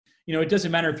it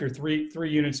doesn't matter if you're three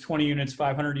units, 20 units,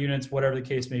 500 units, whatever the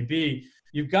case may be.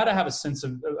 You've got to have a sense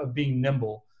of being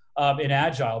nimble and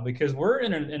agile, because we're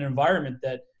in an environment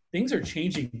that things are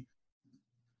changing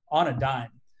on a dime.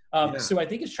 So I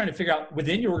think it's trying to figure out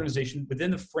within your organization,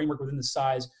 within the framework, within the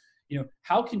size,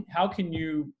 how can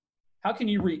you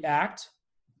react,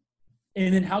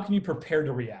 and then how can you prepare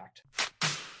to react?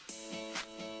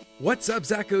 What's up,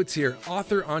 Zach Oates here,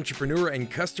 author, entrepreneur, and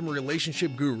customer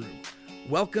relationship guru.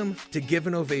 Welcome to Give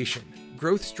an Ovation,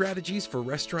 growth strategies for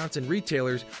restaurants and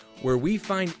retailers, where we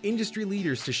find industry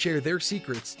leaders to share their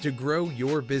secrets to grow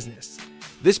your business.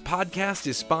 This podcast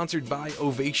is sponsored by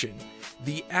Ovation,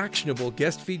 the actionable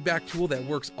guest feedback tool that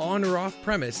works on or off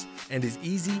premise and is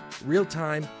easy,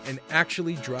 real-time, and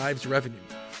actually drives revenue.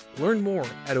 Learn more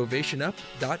at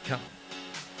ovationup.com.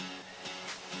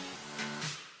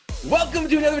 Welcome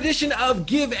to another edition of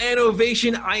Give an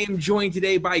Ovation. I am joined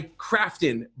today by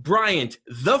Crafton Bryant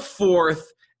the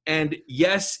Fourth. And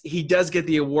yes, he does get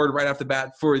the award right off the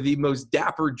bat for the most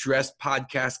dapper dressed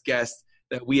podcast guest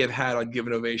that we have had on Give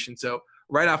an Ovation. So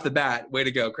right off the bat, way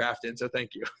to go, Crafton. So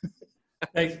thank you.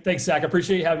 Thanks, Zach. I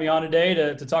appreciate you having me on today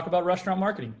to talk about restaurant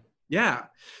marketing. Yeah.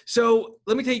 So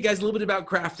let me tell you guys a little bit about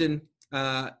Crafton.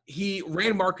 He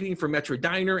ran marketing for Metro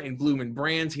Diner and Bloomin'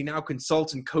 Brands. He now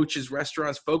consults and coaches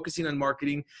restaurants focusing on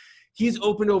marketing. He's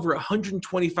opened over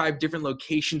 125 different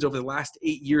locations over the last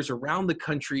 8 years around the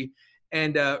country.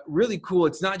 And really cool,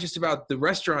 it's not just about the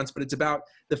restaurants, but it's about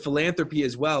the philanthropy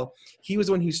as well. He was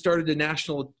the one who started a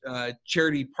national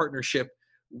charity partnership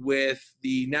with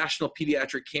the National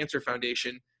Pediatric Cancer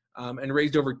Foundation and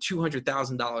raised over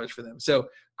 $200,000 for them. So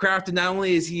Crafton, not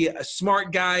only is he a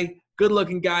smart guy,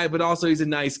 good-looking guy, but also he's a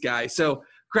nice guy. So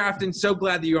Crafton, so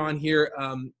glad that you're on here.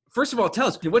 First of all, tell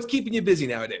us, what's keeping you busy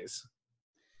nowadays?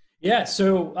 Yeah,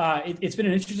 so it's been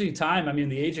an interesting time. I mean, in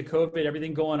the age of COVID,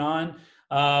 everything going on.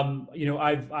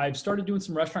 I've started doing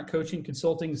some restaurant coaching,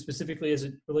 consulting, specifically as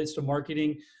it relates to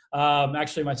marketing.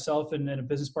 Actually, myself and a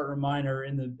business partner of mine are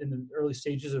in the early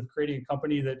stages of creating a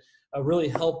company that really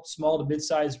help small to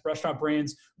mid-sized restaurant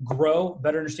brands grow,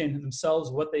 better understand themselves,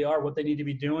 what they are, what they need to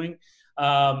be doing,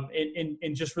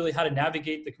 and just really how to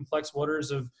navigate the complex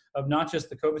waters of not just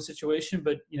the COVID situation,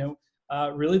 but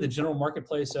really the general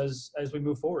marketplace as we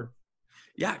move forward.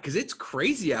 Yeah, because it's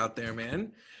crazy out there,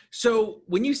 man. So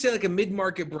when you say like a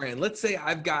mid-market brand, let's say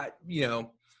I've got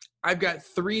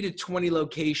 3 to 20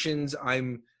 locations.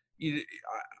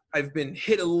 I've been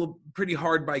hit pretty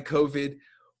hard by COVID.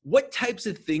 What types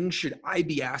of things should I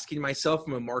be asking myself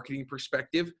from a marketing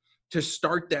perspective to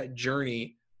start that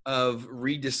journey of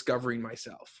rediscovering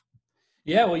myself?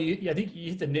 Yeah, well, I think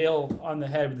you hit the nail on the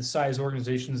head with the size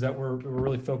organizations that we're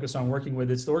really focused on working with.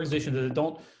 It's the organizations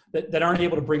that aren't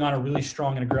able to bring on a really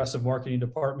strong and aggressive marketing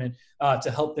department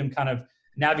to help them kind of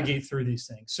navigate through these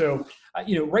things. So,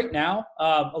 right now,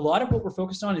 a lot of what we're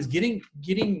focused on is getting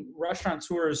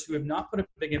restaurateurs who have not put a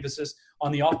big emphasis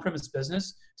on the off-premise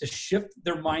business to shift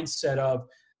their mindset of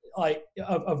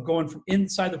going from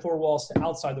inside the four walls to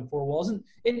outside the four walls,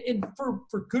 and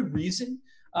for good reason.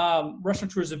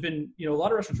 Restaurateurs have been, a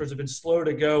lot of restaurateurs have been slow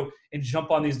to go and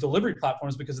jump on these delivery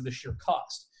platforms because of the sheer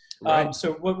cost. Right.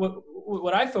 So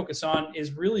what I focus on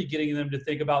is really getting them to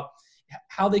think about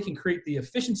how they can create the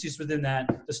efficiencies within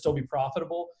that to still be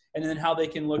profitable, and then how they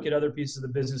can look at other pieces of the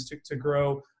business to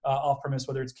grow off-premise,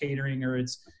 whether it's catering or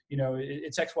it's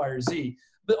X, Y, or Z.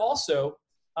 But also,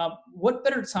 what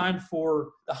better time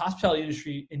for the hospitality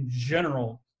industry in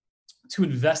general to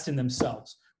invest in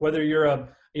themselves? Whether you're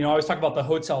I always talk about the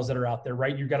hotels that are out there,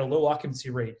 right? You've got a low occupancy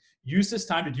rate. Use this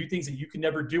time to do things that you can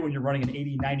never do when you're running an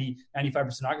 80, 90,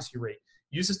 95% occupancy rate.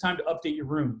 Use this time to update your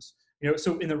rooms.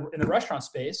 So in the restaurant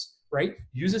space, right?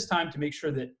 Use this time to make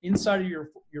sure that inside of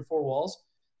your four walls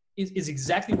is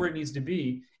exactly where it needs to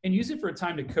be, and use it for a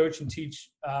time to coach and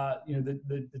teach,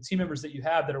 the team members that you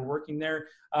have that are working there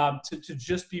to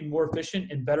just be more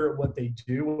efficient and better at what they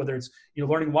do, whether it's,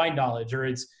 learning wine knowledge or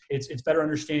it's better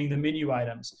understanding the menu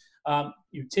items.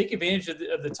 You take advantage of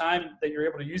the time that you're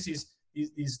able to use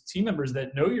these team members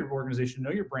that know your organization,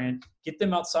 know your brand, get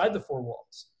them outside the four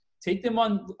walls, take them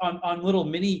on little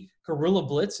mini guerrilla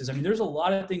blitzes. I mean, there's a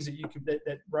lot of things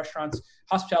that restaurants,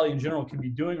 hospitality in general, can be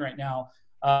doing right now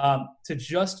to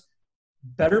just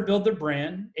better build their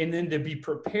brand and then to be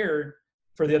prepared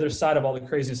for the other side of all the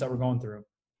craziness that we're going through.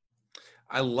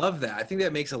 I love that. I think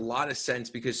that makes a lot of sense,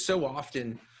 because so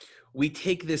often we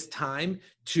take this time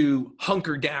to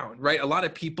hunker down, right? A lot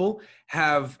of people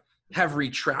have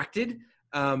retracted,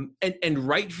 and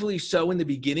rightfully so in the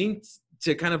beginning,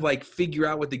 to kind of like figure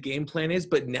out what the game plan is,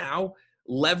 but now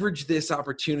leverage this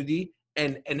opportunity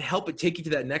and help it take you to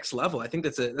that next level. I think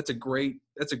that's a great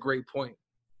point.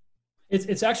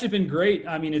 It's actually been great.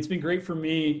 I mean, it's been great for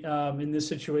me in this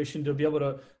situation to be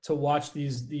able to watch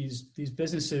these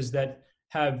businesses that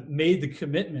have made the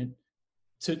commitment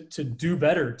to do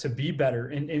better, to be better,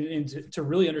 and to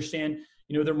really understand,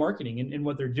 their marketing and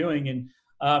what they're doing. And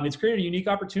it's created a unique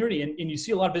opportunity. And you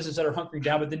see a lot of businesses that are hunkering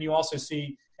down, but then you also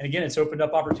see, and again, it's opened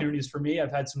up opportunities for me.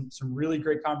 I've had some really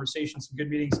great conversations, some good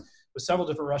meetings with several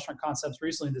different restaurant concepts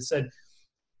recently that said,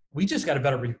 we just got to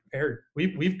better be prepared.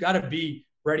 We've got to be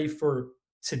ready for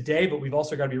today, but we've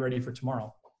also got to be ready for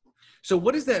tomorrow. So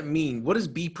what does that mean? What does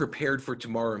be prepared for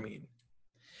tomorrow mean?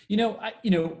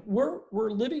 We're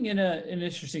living in an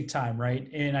interesting time, right?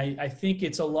 And I think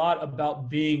it's a lot about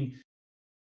being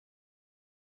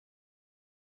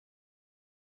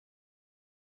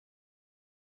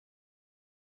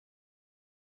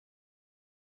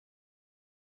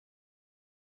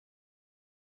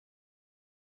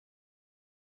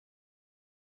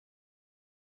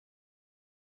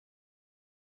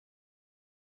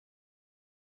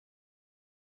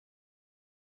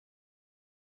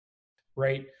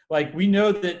right. Like we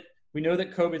know that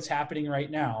COVID's happening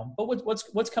right now, but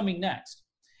what's coming next?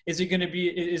 Is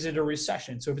it a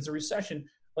recession? So if it's a recession,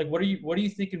 like what are you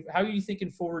thinking? How are you thinking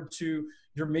forward to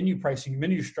your menu pricing,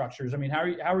 menu structures? I mean, how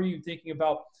are you thinking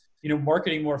about,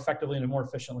 marketing more effectively and more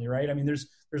efficiently, right? I mean,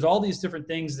 there's all these different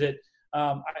things that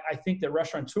I think that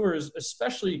restaurateurs,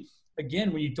 especially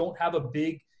again, when you don't have a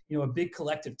big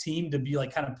collective team to be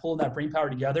like kind of pulling that brain power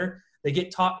together, they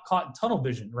get caught in tunnel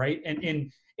vision, right?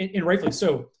 And rightfully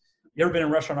so. You ever been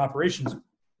in restaurant operations?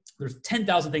 There's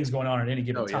 10,000 things going on at any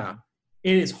given time.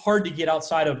 Yeah. It is hard to get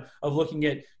outside of looking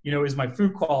at, is my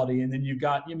food quality? And then you've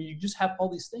got, you just have all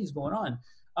these things going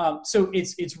on. So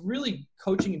it's really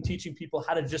coaching and teaching people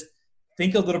how to just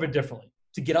think a little bit differently,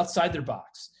 to get outside their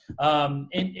box. And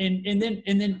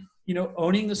then,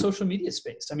 owning the social media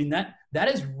space. I mean, that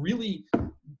is really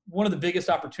one of the biggest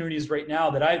opportunities right now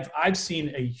that I've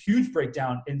seen a huge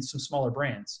breakdown in some smaller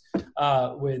brands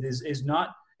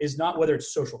is not whether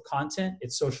it's social content,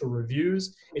 it's social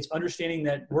reviews, it's understanding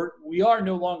that we are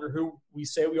no longer who we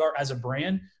say we are as a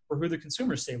brand, or who the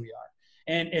consumers say we are.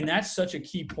 And that's such a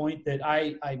key point that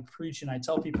I preach and I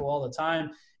tell people all the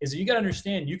time, is that you got to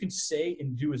understand, you can say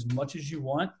and do as much as you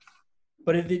want,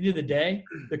 but at the end of the day,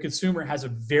 the consumer has a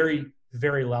very,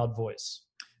 very loud voice.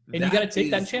 And you got to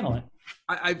take that and channel it.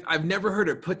 I've never heard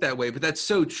it put that way, but that's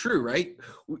so true, right?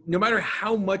 No matter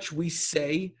how much we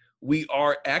say we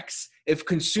are X, if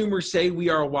consumers say we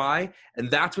are Y,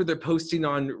 and that's what they're posting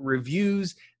on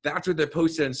reviews, that's what they're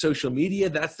posting on social media,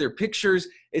 that's their pictures,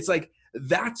 it's like,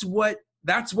 that's what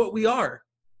we are.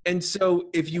 And so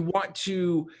if you want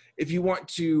to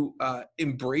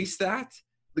embrace that,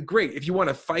 great. If you want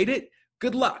to fight it,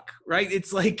 good luck, right?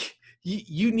 It's like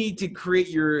you need to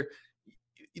create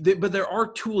but there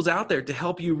are tools out there to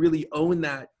help you really own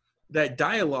that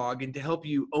dialogue and to help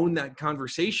you own that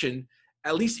conversation,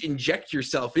 at least inject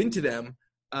yourself into them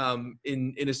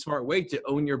in a smart way to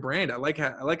own your brand. I like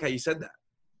how you said that.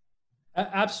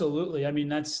 Absolutely. I mean,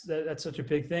 that's such a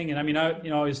big thing. And I mean,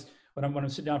 always when I'm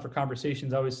sitting down for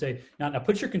conversations, I always say, now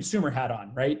put your consumer hat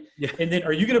on, right? Yeah. And then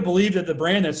are you going to believe that the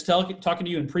brand that's talking to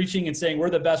you and preaching and saying, we're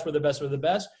the best, we're the best, we're the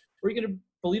best? Or are you going to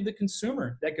believe the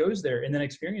consumer that goes there and then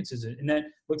experiences it and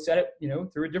then looks at it,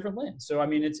 through a different lens? So, I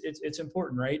mean, it's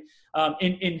important, right?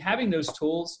 In having those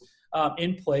tools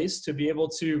in place to be able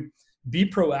to be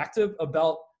proactive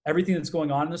about everything that's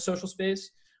going on in the social space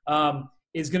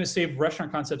is going to save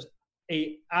restaurant concepts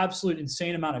a absolute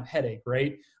insane amount of headache,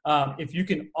 right? If you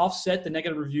can offset the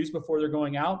negative reviews before they're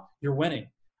going out, you're winning.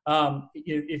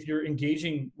 If you're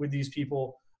engaging with these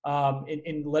people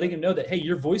and letting them know that, hey,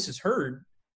 your voice is heard,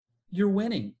 you're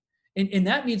winning. And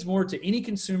that means more to any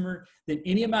consumer than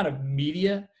any amount of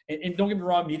media. And don't get me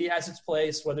wrong, media has its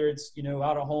place, whether it's,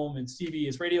 out of home and TV,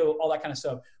 it's radio, all that kind of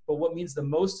stuff. But what means the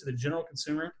most to the general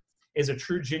consumer is a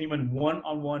true, genuine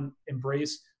one-on-one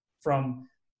embrace from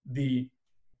the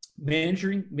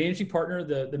managing partner,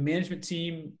 the management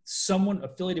team, someone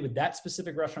affiliated with that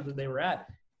specific restaurant that they were at.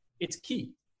 It's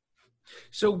key.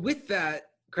 So with that,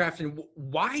 Crafton,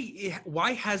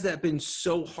 why has that been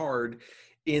so hard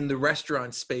in the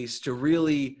restaurant space to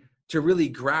really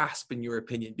grasp, in your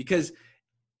opinion? Because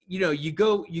you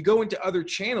go into other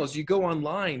channels, you go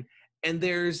online, and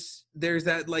there's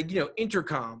that, like,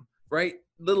 intercom, right?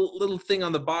 Little thing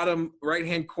on the bottom right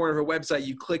hand corner of a website,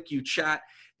 you click, you chat.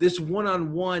 This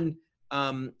one-on-one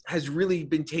has really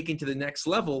been taken to the next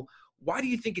level. Why do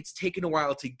you think it's taken a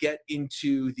while to get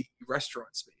into the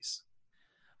restaurant space?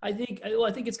 I think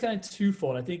it's kind of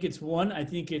twofold. I think it's one. I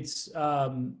think it's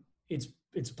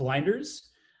blinders,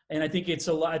 and I think it's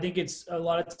a lot. I think it's a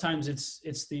lot of times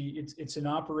it's an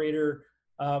operator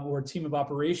or a team of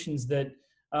operations that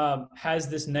has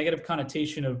this negative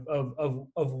connotation of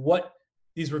what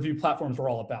these review platforms are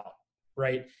all about,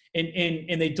 right?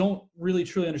 And they don't really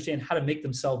truly understand how to make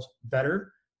themselves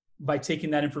better by taking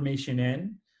that information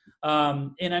in.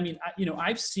 And I mean,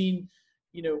 I've seen,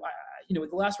 with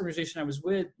the last organization I was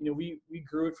with, we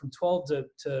grew it from 12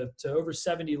 to over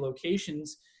 70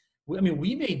 locations. I mean,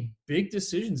 we made big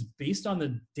decisions based on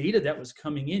the data that was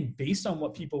coming in, based on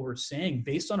what people were saying,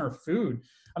 based on our food.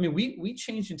 I mean, we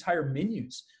changed entire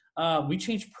menus. We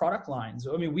changed product lines.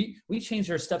 I mean, we changed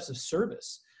our steps of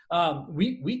service.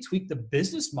 We tweaked the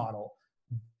business model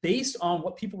based on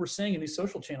what people were saying in these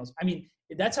social channels. I mean,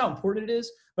 that's how important it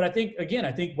is. But I think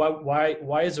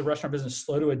why is the restaurant business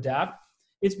slow to adapt?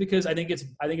 It's because I think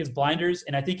it's blinders,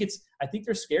 and I think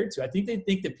they're scared to. I think they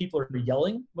think that people are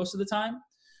yelling most of the time.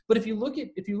 But if you look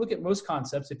at most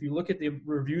concepts, if you look at the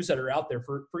reviews that are out there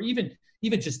for even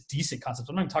just decent concepts,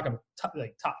 I'm not even talking about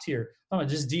top tier, I'm talking about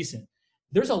just decent.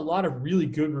 There's a lot of really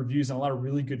good reviews and a lot of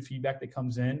really good feedback that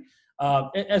comes in,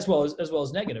 as well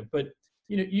as negative. But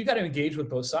you got to engage with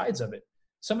both sides of it.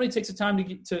 Somebody takes the time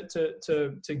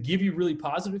to give you really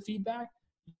positive feedback,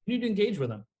 you need to engage with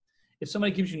them. If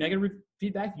somebody gives you negative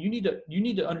feedback, you need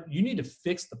to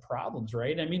fix the problems,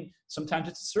 right? I mean, sometimes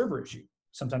it's a server issue,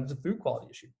 sometimes it's a food quality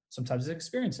issue, sometimes it's an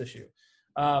experience issue.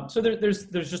 So there's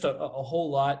just a whole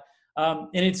lot, and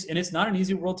it's not an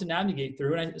easy world to navigate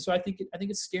through. And so I think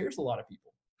it scares a lot of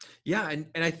people. Yeah.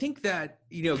 And I think that,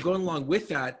 going along with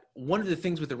that, one of the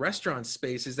things with the restaurant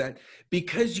space is that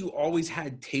because you always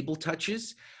had table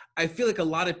touches, I feel like a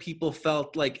lot of people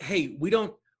felt like, hey, we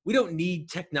don't need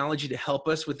technology to help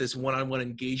us with this one-on-one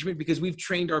engagement because we've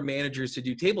trained our managers to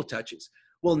do table touches.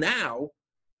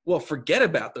 Well, forget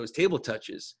about those table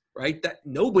touches, right? That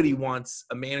nobody wants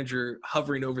a manager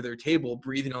hovering over their table,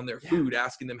 breathing on their food,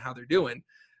 asking them how they're doing.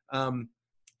 And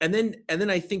then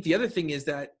I think the other thing is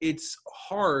that it's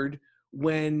hard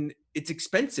when it's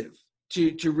expensive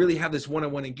to really have this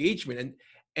one-on-one engagement.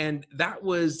 And that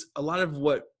was a lot of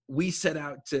what we set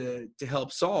out to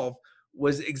help solve,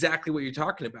 was exactly what you're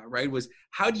talking about, right? Was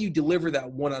how do you deliver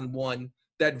that one-on-one,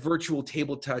 that virtual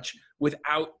table touch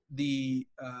without a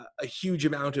huge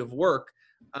amount of work?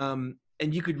 And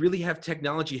you could really have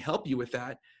technology help you with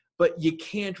that, but you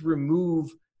can't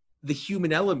remove the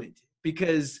human element,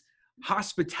 because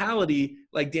hospitality,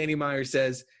 like Danny Meyer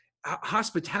says,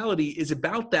 hospitality is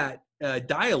about that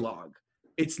dialogue.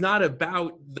 It's not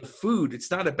about the food.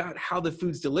 It's not about how the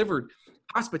food's delivered.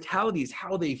 Hospitality is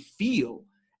how they feel.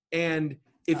 And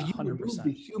if you 100%. Remove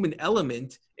the human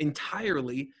element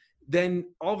entirely, then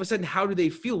all of a sudden, how do they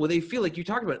feel? Well, they feel like you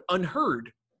talked about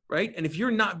unheard, right? And if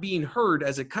you're not being heard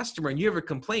as a customer and you have a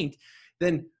complaint,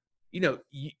 then,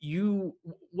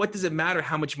 what does it matter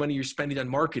how much money you're spending on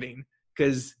marketing?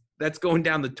 Because that's going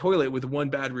down the toilet with one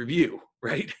bad review,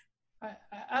 right?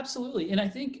 Absolutely. And I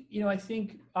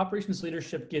think operations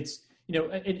leadership gets,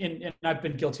 and I've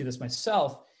been guilty of this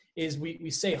myself, is we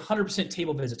say 100%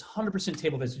 table visits, 100%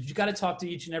 table visits. You got to talk to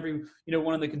each and every,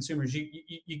 one of the consumers,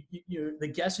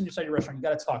 the guests inside your restaurant, you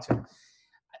got to talk to them.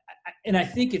 And I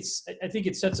think it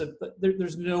sets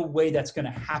there's no way that's going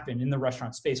to happen in the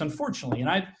restaurant space, unfortunately. And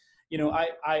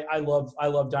I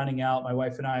love dining out. My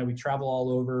wife and I, we travel all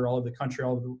over the country,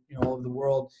 all over the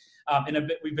world.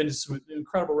 And we've been to some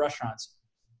incredible restaurants,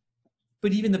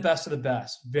 but even the best of the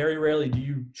best, very rarely do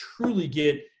you truly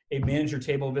get a manager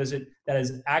table visit that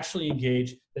is actually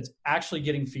engaged, that's actually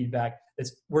getting feedback,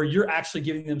 that's where you're actually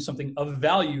giving them something of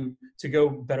value to go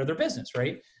better their business,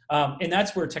 right? And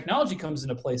that's where technology comes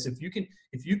into place. If you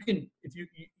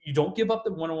don't give up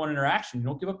the one-on-one interaction, you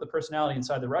don't give up the personality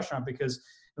inside the restaurant, because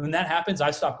when that happens,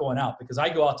 I stop going out, because I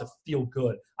go out to feel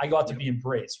good. I go out to be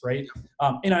embraced, right?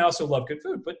 And I also love good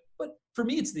food, but for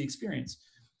me, it's the experience.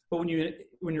 But when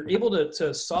you're able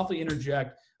to softly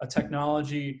interject a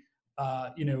technology,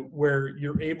 where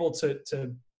you're able to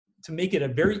make it a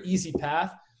very easy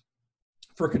path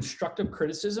for constructive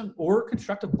criticism or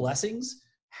constructive blessings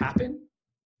happen,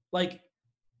 like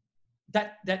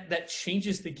that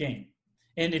changes the game.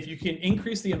 And if you can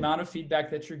increase the amount of feedback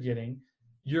that you're getting,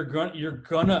 you're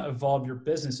gonna evolve your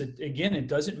business. It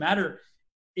doesn't matter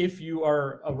if you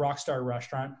are a rock star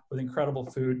restaurant with incredible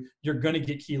food, you're gonna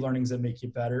get key learnings that make you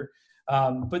better.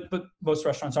 But most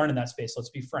restaurants aren't in that space. Let's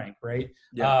be frank, right?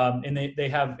 Yeah. And they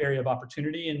have area of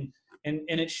opportunity, and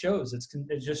it shows. It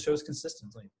just shows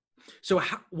consistently. So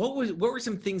what were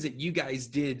some things that you guys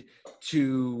did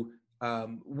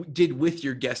with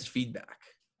your guest feedback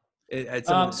at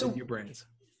some of your brands?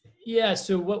 Yeah.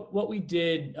 So what we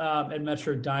did at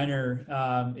Metro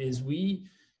Diner is we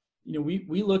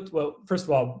we looked, well, first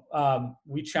of all,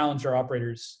 we challenged our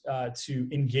operators to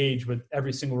engage with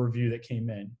every single review that came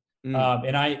in.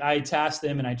 And I tasked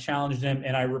them and I challenged them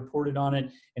and I reported on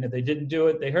it. And if they didn't do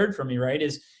it, they heard from me, right?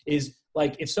 Is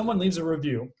like, if someone leaves a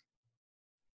review,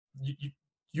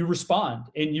 you respond,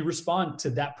 and you respond to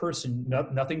that person,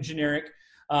 nothing generic,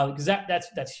 because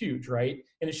that's huge, right?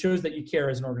 And it shows that you care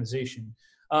as an organization.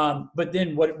 But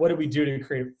then what do we do to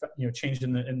create change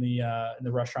in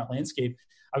the restaurant landscape?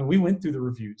 I mean, we went through the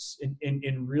reviews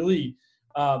and really,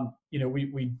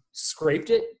 we scraped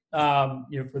it,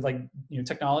 with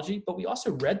technology, but we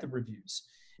also read the reviews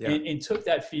and took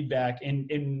that feedback,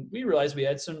 and we realized we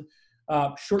had some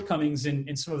shortcomings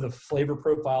in some of the flavor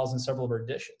profiles in several of our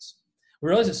dishes. We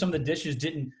realized that some of the dishes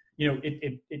didn't,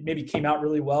 it maybe came out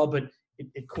really well, but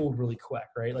it cooled really quick,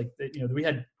 right? Like, we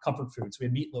had comfort foods, we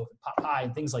had meatloaf and pot pie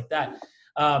and things like that.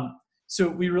 So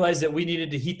we realized that we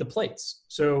needed to heat the plates.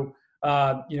 So,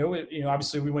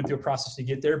 obviously we went through a process to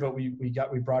get there, but we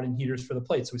brought in heaters for the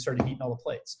plates. So we started heating all the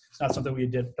plates. It's not something we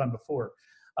had done before.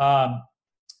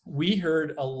 We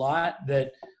heard a lot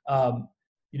that,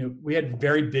 we had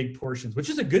very big portions, which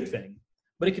is a good thing,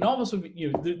 but it can almost,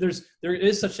 there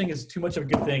is such thing as too much of a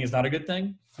good thing is not a good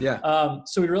thing. Yeah.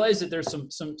 So we realized that there's some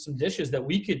dishes that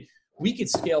we could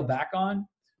scale back on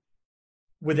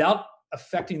without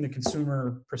affecting the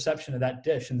consumer perception of that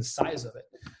dish and the size of it.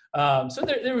 So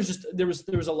there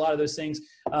was a lot of those things.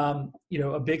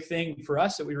 A big thing for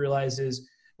us that we realized is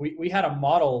we had a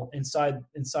model inside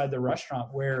the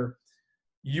restaurant where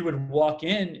you would walk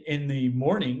in the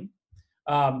morning,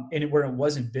 where it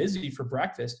wasn't busy for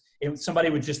breakfast, and somebody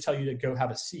would just tell you to go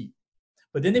have a seat.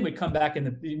 But then they would come back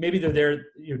maybe they're there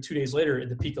 2 days later at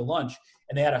the peak of lunch,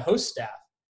 and they had a host staff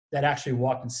that actually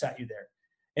walked and sat you there.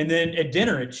 And then at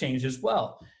dinner it changed as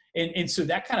well. And so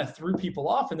that kind of threw people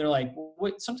off, and they're like,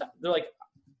 wait, sometimes they're like,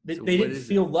 they didn't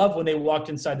feel love when they walked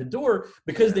inside the door,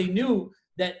 because they knew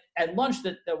that at lunch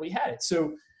that we had it.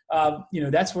 So,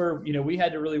 that's where, we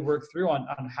had to really work through on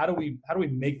how do we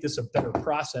make this a better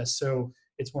process so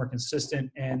it's more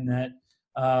consistent, and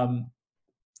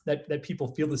that people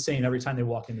feel the same every time they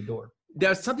walk in the door.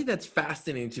 There's something that's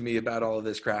fascinating to me about all of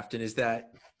this, Crafton, is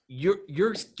that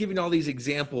you're giving all these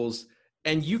examples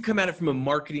and you come at it from a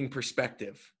marketing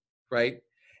perspective, right?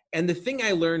 And the thing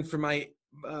I learned from my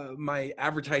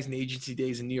advertising agency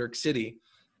days in New York City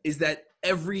is that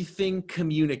everything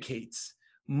communicates.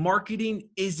 Marketing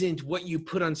isn't what you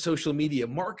put on social media.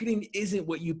 Marketing isn't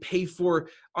what you pay for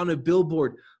on a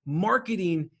billboard.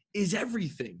 Marketing is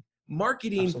everything.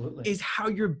 Marketing Absolutely. is how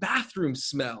your bathrooms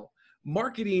smell.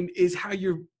 Marketing is how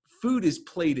your food is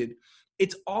plated.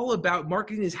 It's all about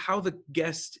marketing is how the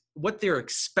guest, what their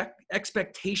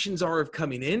expectations are of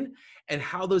coming in, and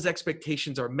how those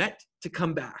expectations are met to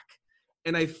come back.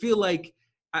 And I feel like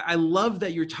I love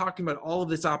that you're talking about all of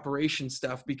this operation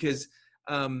stuff, because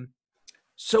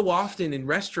so often in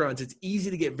restaurants, it's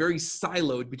easy to get very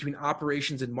siloed between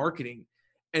operations and marketing.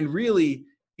 And really,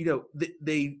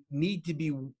 they need to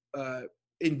be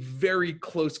in very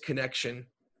close connection,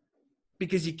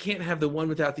 because you can't have the one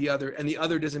without the other, and the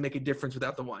other doesn't make a difference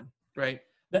without the one, right?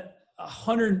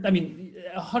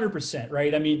 100%,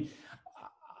 right? I mean,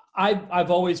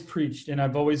 I've always preached, and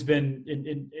I've always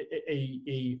been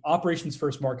a operations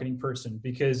first marketing person,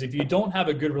 because if you don't have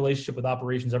a good relationship with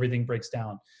operations, everything breaks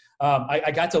down. I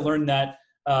got to learn that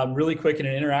really quick in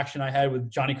an interaction I had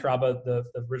with Johnny Carrabba, the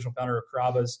original founder of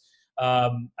Carrabba's.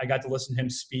 I got to listen to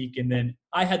him speak, and then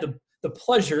I had the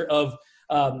pleasure of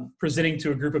presenting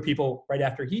to a group of people right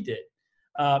after he did.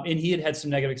 And he had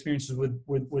some negative experiences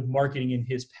with marketing in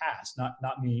his past,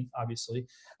 not me, obviously.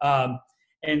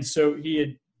 And so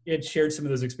he had shared some of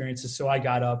those experiences. So I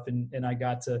got up and I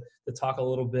got to talk a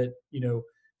little bit,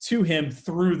 to him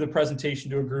through the presentation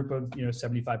to a group of,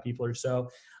 75 people or so.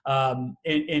 And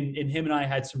him and I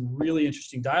had some really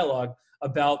interesting dialogue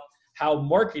about how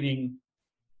marketing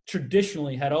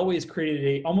traditionally had always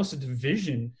created almost a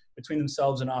division between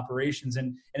themselves and operations.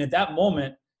 And at that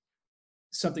moment,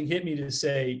 something hit me to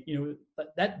say,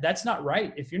 that's not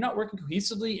right. If you're not working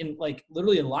cohesively and like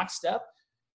literally in lockstep,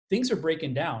 things are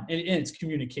breaking down. And it's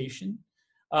communication.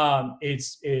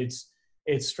 It's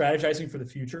strategizing for the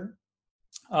future.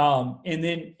 And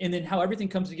then how everything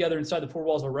comes together inside the four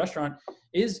walls of a restaurant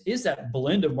is that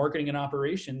blend of marketing and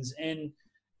operations. And,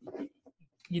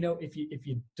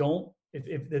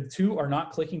 if the two are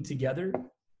not clicking together,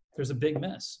 there's a big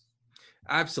mess.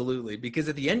 Absolutely. Because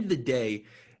at the end of the day,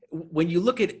 when you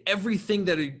look at everything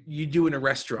that you do in a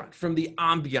restaurant, from the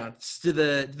ambiance to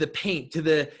the paint, to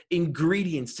the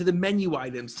ingredients, to the menu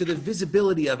items, to the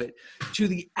visibility of it, to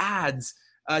the ads,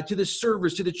 to the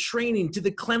servers, to the training, to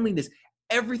the cleanliness,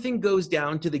 everything goes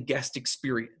down to the guest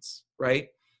experience, right?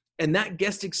 And that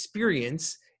guest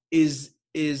experience is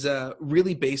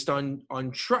really based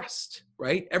on trust,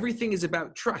 right? Everything is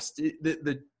about trust.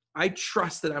 I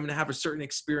trust that I'm going to have a certain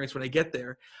experience when I get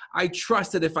there. I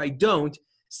trust that if I don't,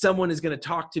 someone is going to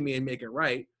talk to me and make it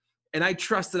right. And I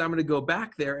trust that I'm going to go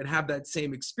back there and have that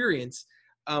same experience.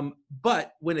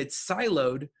 But when it's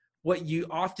siloed, what you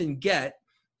often get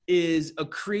is a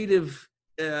creative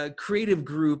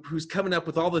group who's coming up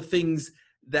with all the things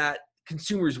that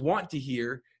consumers want to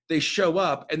hear. They show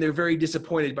up and they're very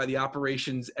disappointed by the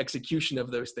operations execution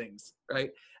of those things,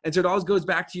 right? And so it always goes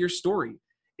back to your story,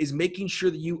 is making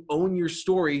sure that you own your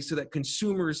story so that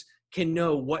consumers can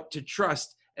know what to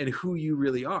trust and who you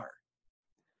really are.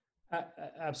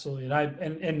 Absolutely.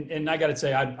 And I got to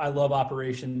say, I love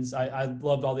operations. I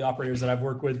loved all the operators that I've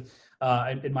worked with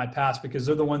in my past, because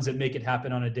they're the ones that make it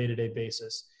happen on a day-to-day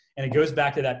basis. And it goes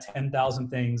back to that 10,000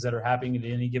 things that are happening at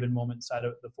any given moment inside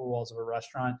of the four walls of a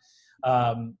restaurant.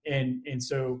 And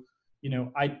so,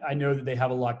 I know that they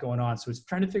have a lot going on. So it's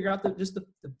trying to figure out the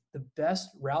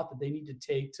best route that they need to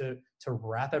take to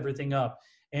wrap everything up.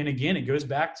 And again, it goes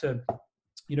back to,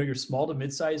 your small to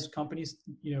mid-sized companies,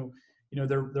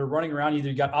 they're running around. Either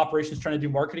you got operations trying to do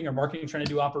marketing, or marketing trying to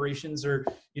do operations, or,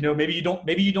 maybe you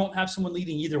don't have someone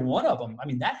leading either one of them. I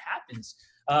mean, that happens.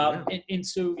 And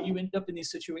so you end up in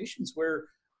these situations where,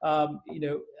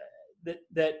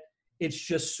 that it's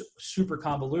just super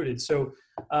convoluted. So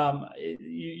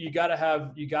you gotta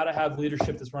have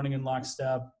leadership that's running in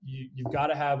lockstep. You've got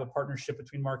to have a partnership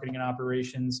between marketing and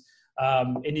operations.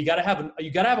 And you gotta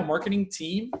have a marketing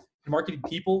team, marketing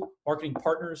people, marketing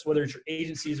partners, whether it's your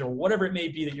agencies or whatever it may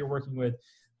be that you're working with.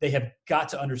 They have got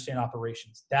to understand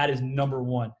operations. That is number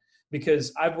one,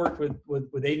 because I've worked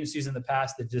with agencies in the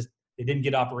past that they didn't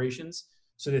get operations.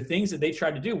 So the things that they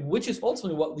tried to do, which is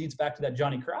ultimately what leads back to that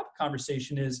Johnny Crop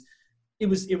conversation, is there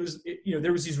was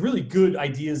these really good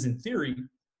ideas in theory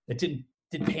that didn't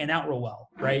pan out real well,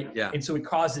 right? Yeah. And so it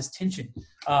caused this tension.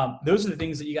 Those are the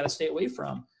things that you got to stay away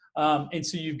from. And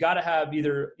so you've got to have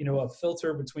either, a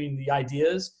filter between the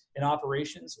ideas and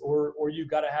operations, or you've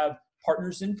got to have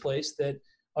partners in place that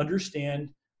understand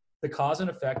the cause and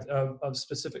effect of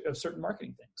certain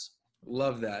marketing things.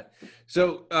 Love that.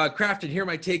 So, Crafton, here are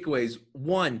my takeaways.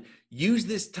 1, use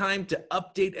this time to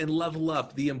update and level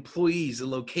up the employees, the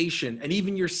location, and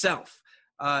even yourself.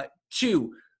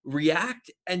 2, react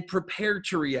and prepare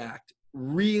to react.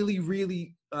 Really,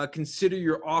 really consider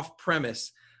your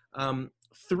off-premise.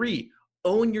 3,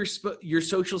 own your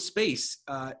social space.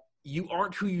 You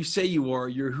aren't who you say you are.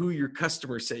 You're who your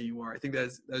customers say you are. I think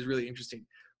that's really interesting.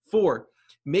 4,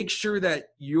 make sure that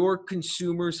your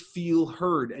consumers feel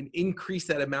heard and increase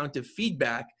that amount of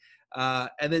feedback.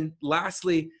 And then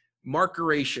lastly,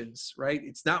 markerations, right?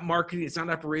 It's not marketing, it's not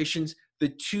operations. The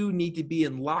two need to be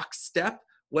in lockstep,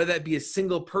 whether that be a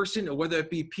single person or whether it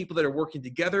be people that are working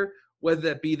together, whether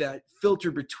that be that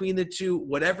filter between the two,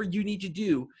 whatever you need to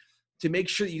do to make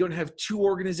sure that you don't have two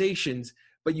organizations,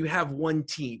 but you have one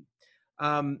team.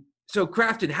 So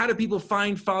Crafton, how do people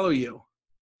follow you?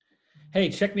 Hey,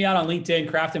 check me out on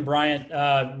LinkedIn, Crafton Bryant.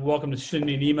 Welcome to send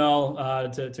me an email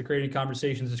to creating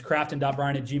conversations. It's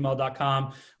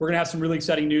crafton.bryant@gmail.com. We're going to have some really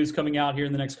exciting news coming out here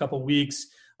in the next couple of weeks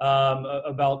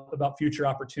about future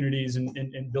opportunities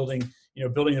and building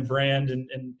the brand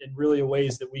and really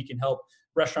ways that we can help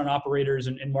restaurant operators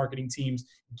and marketing teams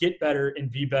get better and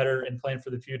be better and plan for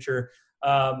the future.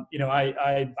 I'm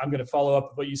going to follow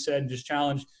up with what you said and just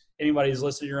challenge anybody who's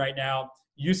listening right now.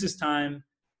 Use this time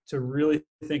to really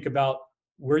think about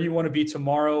where you want to be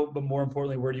tomorrow, but more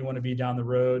importantly, where do you want to be down the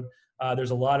road?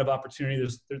 There's a lot of opportunity.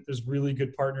 There's really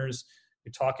good partners.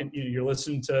 You're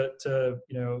listening to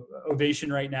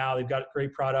Ovation right now. They've got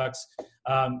great products.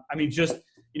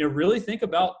 Really think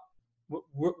about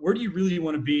where do you really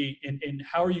want to be and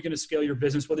how are you going to scale your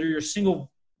business, whether you're a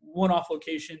single one-off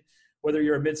location, whether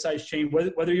you're a mid-sized chain,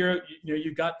 whether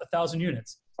you've got 1,000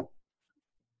 units.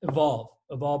 Evolve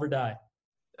or die.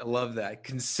 I love that.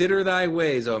 Consider thy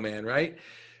ways, oh man, right?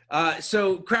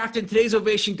 So Crafton, today's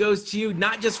ovation goes to you,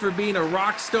 not just for being a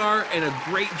rock star and a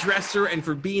great dresser and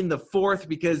for being the fourth,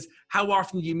 because how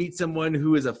often do you meet someone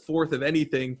who is a fourth of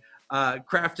anything?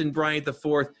 Crafton Bryant the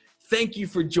fourth, thank you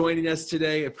for joining us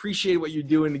today. Appreciate what you're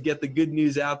doing to get the good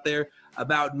news out there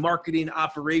about marketing,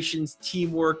 operations,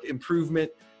 teamwork,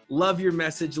 improvement. Love your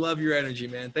message. Love your energy,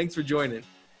 man. Thanks for joining.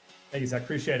 Thanks. I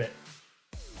appreciate it.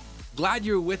 Glad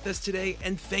you're with us today,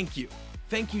 and thank you.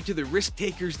 Thank you to the risk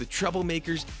takers, the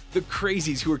troublemakers, the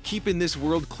crazies who are keeping this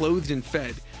world clothed and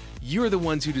fed. You're the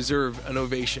ones who deserve an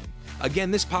ovation. Again,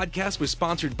 this podcast was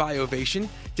sponsored by Ovation.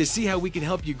 To see how we can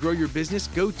help you grow your business,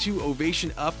 go to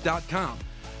ovationup.com.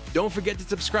 Don't forget to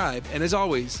subscribe, and as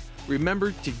always,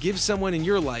 remember to give someone in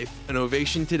your life an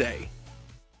ovation today.